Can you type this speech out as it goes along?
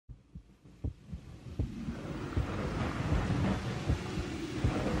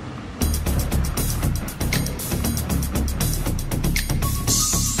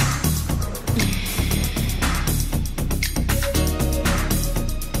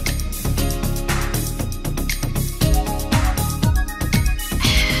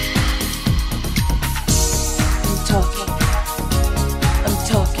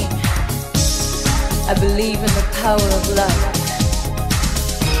believe in the power of love.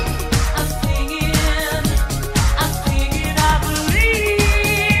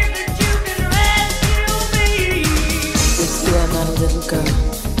 Little girl,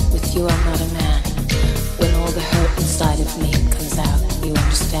 with you I'm not a man. When all the hurt inside of me comes out, you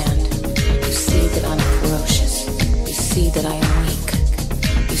understand. You see that I'm ferocious. You see that I am weak.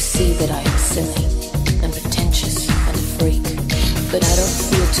 You see that I am silly and pretentious and a freak. But I don't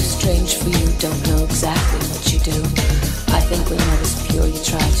feel too strange for you, don't know exactly what you do. I think when I was pure you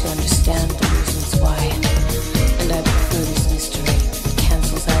tried to understand the reasons why. And I prefer this mystery. It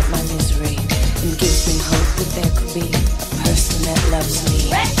cancels out my misery and gives me hope that there could be person that loves me.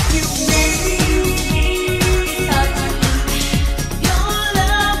 Rescue me. Your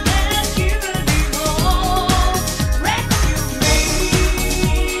love has given me more. Rescue me.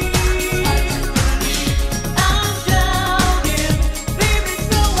 I'm drowning, baby,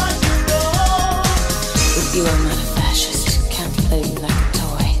 so I can know. With you I'm not a fascist, can't play you like a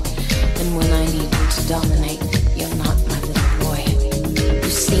toy. And when I need you to dominate, you're not my little boy. You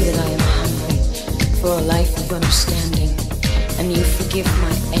see that I am hungry for a life of understanding. And you forgive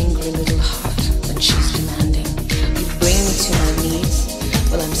my angry little heart when she's demanding. You bring me to my knees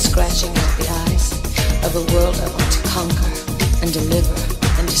while I'm scratching out the eyes of a world I want to conquer and deliver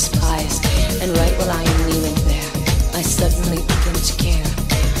and despise. And right while I am kneeling there, I suddenly begin to care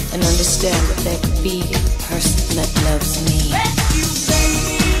and understand that there could be a person that loves me. Rescue me.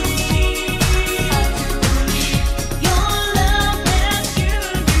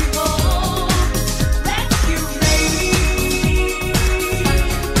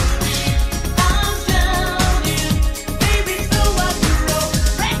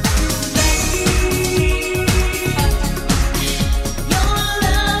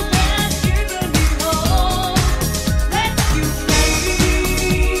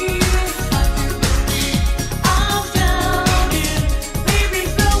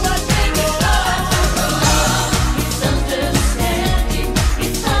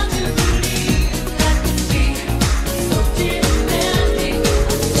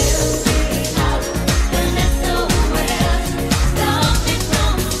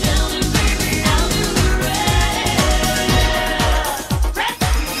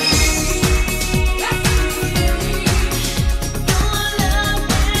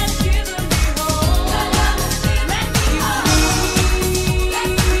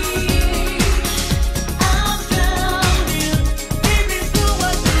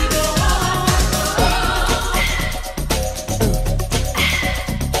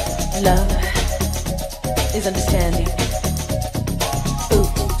 Love is understanding. Ooh.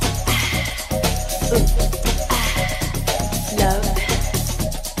 Ooh. Love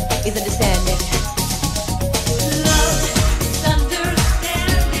is understanding. Love is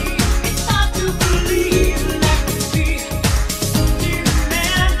understanding. It's hard to believe that we so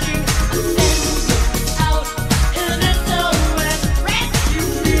demanding. I'm sending out an SOS. Rescue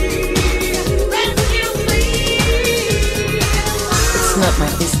me. Rescue me. It's not my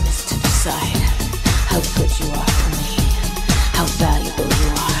business how good you are for me, how valuable you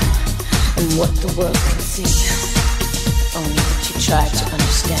are, and what the world can see. Only that you try to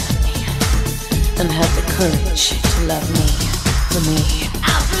understand me and have the courage to love me for me.